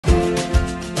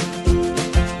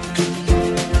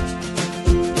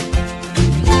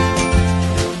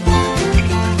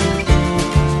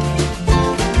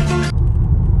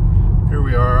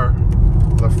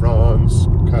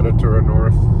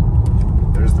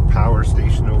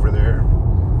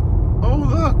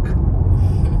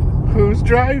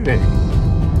driving.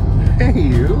 Hey,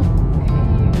 you.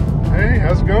 Hey,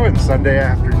 how's it going? Sunday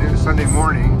afternoon, Sunday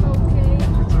morning.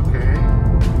 It's okay.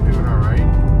 You're doing all right.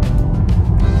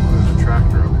 There's a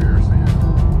tractor up here, so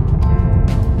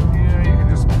yeah, you can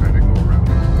just kind of go around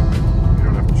a little bit. You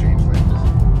don't have to change lanes.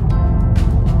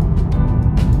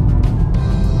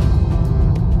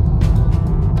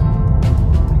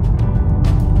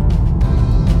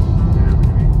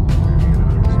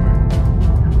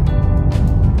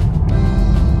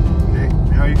 Okay,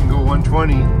 now you can go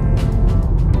 120.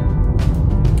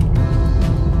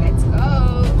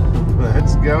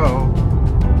 Let's go.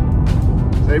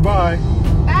 Say bye.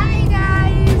 Bye,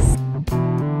 guys.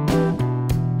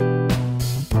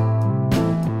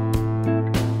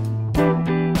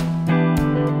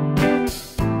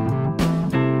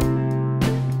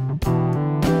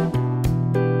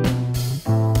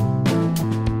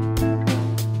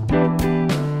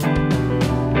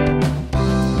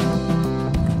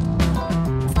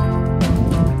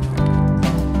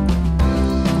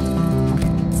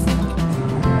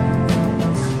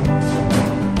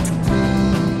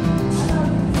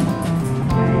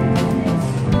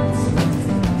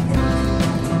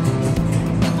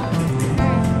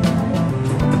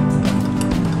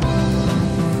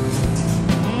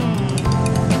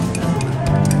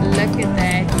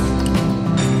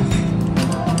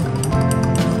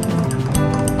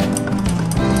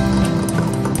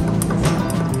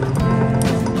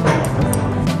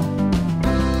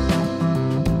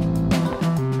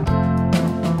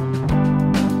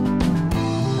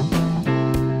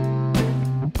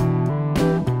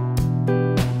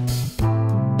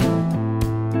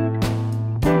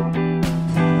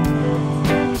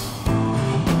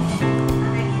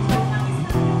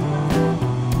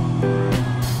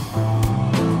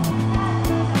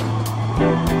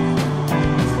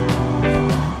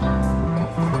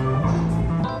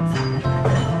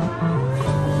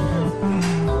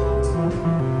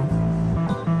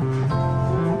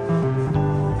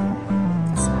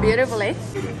 Beautiful, eh?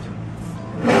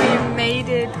 We made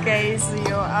it, guys.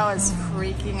 Yo, I was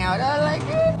freaking out.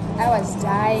 I was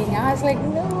dying. I was like,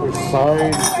 no, There's man,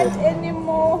 signs I don't want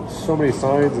anymore. So many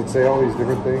signs that say all these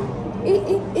different things.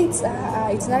 It's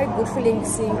not a good feeling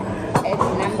seeing a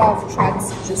number of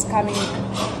trucks just coming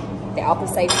the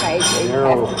opposite side and you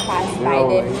have to pass by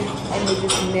them and they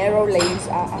just narrow lanes. I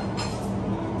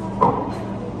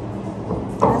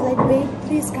was like, babe,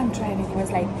 please come try. And he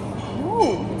was like,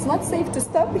 no, it's not safe to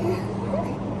stop here.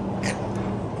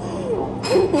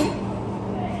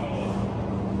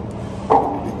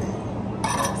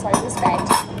 Sorry, this bad.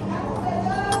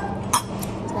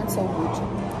 It's not so good.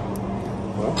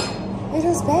 What? It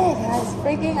was bad. I was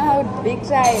freaking out big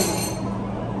time.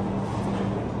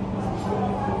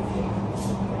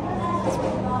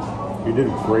 You did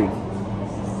great.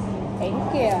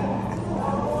 Thank you.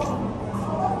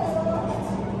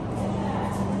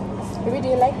 Baby, do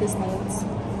you like these nails?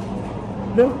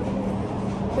 No.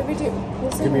 Baby, do you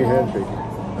Give me a handshake.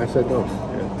 I said no.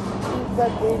 Yeah.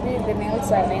 But baby, the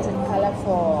nails are nice and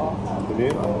colorful. The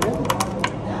nail?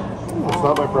 Yeah. It's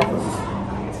not my preference.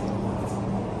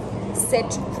 Set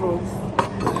truth.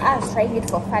 I was trying it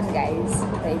for fun, guys.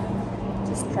 Like,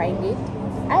 just trying it.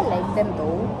 I like them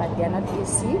though, but they're not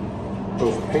easy.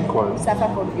 Those pink ones. Suffer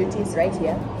for beauty is right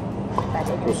here. But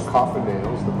those coffin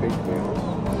nails, the pink nails.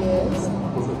 Yes.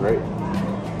 Those are great.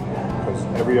 Because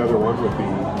every other one would be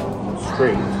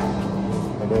straight.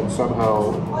 And then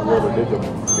somehow whoever did them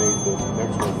made the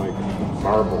next one like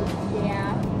marble.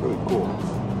 Yeah. Really cool.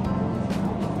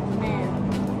 Man.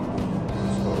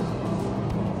 So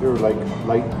they were like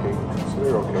light pink, so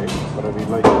they're okay. But I mean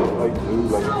like light blue,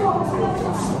 light pink would be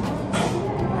okay.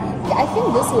 Yeah, I think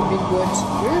this would be good.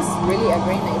 This is really a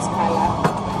very nice color.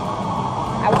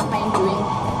 I wouldn't mind doing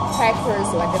crackers,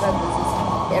 whatever this is,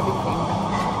 everything.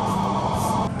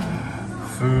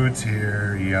 Food's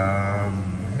here, yum.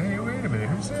 Hey, wait a minute,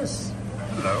 who's this?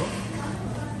 Hello.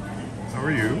 How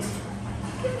are you?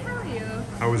 Good, how are you?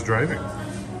 How was driving?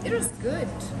 It was good.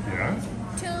 Yeah?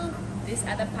 Till this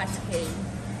other part came.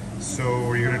 So,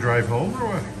 were you gonna drive home or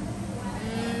what?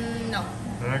 No.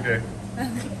 Okay.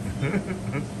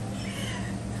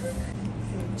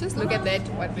 Just look at that,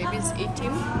 what baby's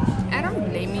eating. I don't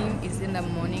blame him, it's in the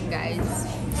morning, guys.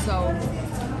 So,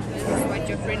 this is what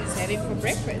your friend is having for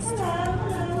breakfast.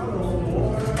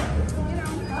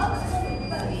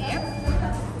 Yep.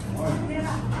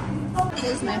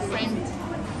 Here's my friend.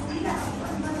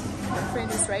 My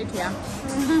friend is right here.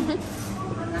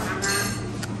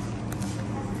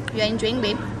 You are enjoying,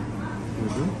 babe?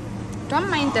 Mm-hmm. Don't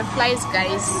mind the flies,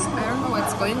 guys. I don't know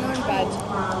what's going on, but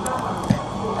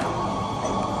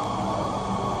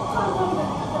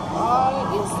All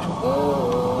is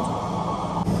good.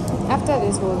 After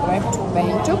this, we'll drive to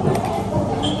Brunch.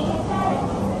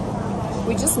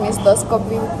 We just missed those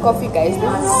coffee guys.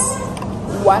 This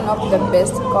is one of the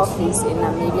best coffees in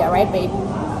Namibia, right babe?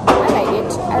 I like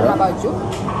it. I don't know about you.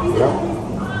 Yeah.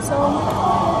 So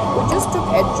we just took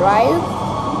a drive.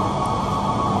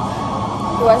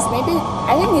 He was I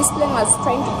think his plan was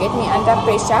trying to get me under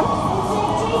pressure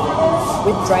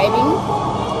with driving.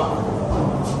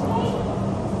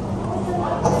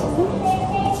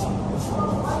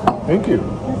 Thank you.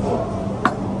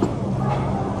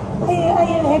 Are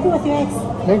you happy with your eggs?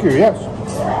 Thank you, yes.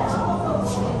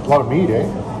 A lot of meat, eh?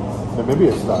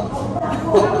 Namibia style.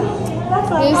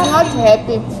 He's not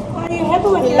happy. Are you happy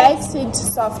with He your likes it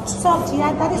soft. soft?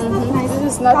 Yeah, that is not nice.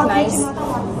 This is not I'll nice. get you another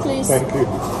one. Please. Thank you.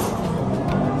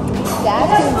 Dad,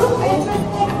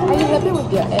 are you happy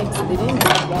with your eggs? They didn't do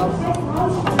well.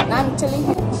 Now I'm telling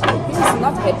him he's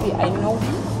not happy. I know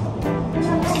him.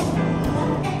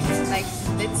 Like,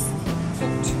 let's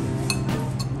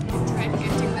try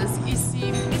getting this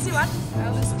easy. Easy what?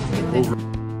 I'll just put it there.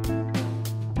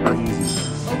 Easy.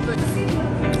 Oh, good.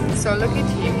 So look at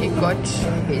him. He got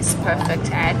his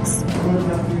perfect eggs.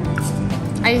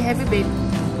 Are you happy, babe?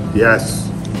 Yes.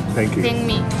 Thank you. Thank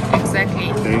me.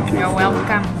 Exactly. Thank you. You're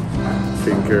welcome.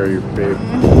 Take care of your babe.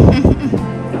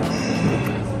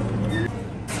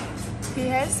 He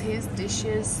has his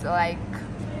dishes like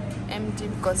empty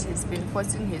because he's been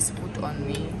forcing his food on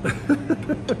me.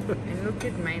 And look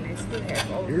at mine, I still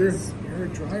have all this. You're a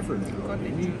driver now.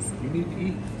 You need to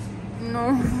eat.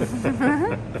 No.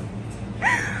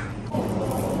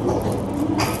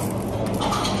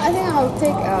 I think I'll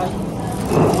take a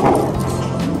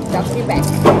duffy bag.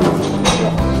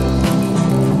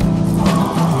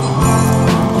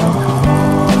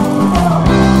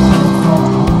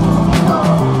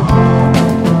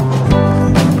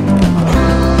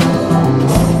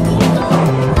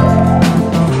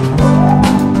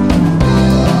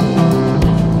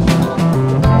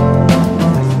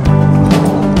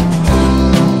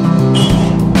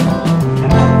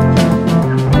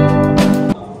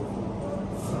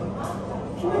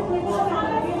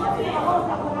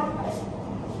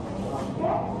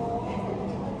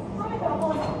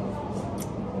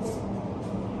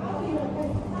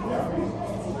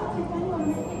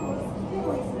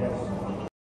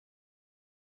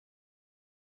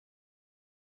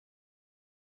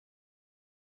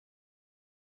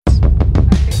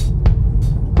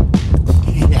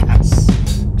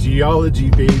 Geology,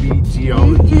 baby,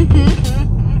 geology.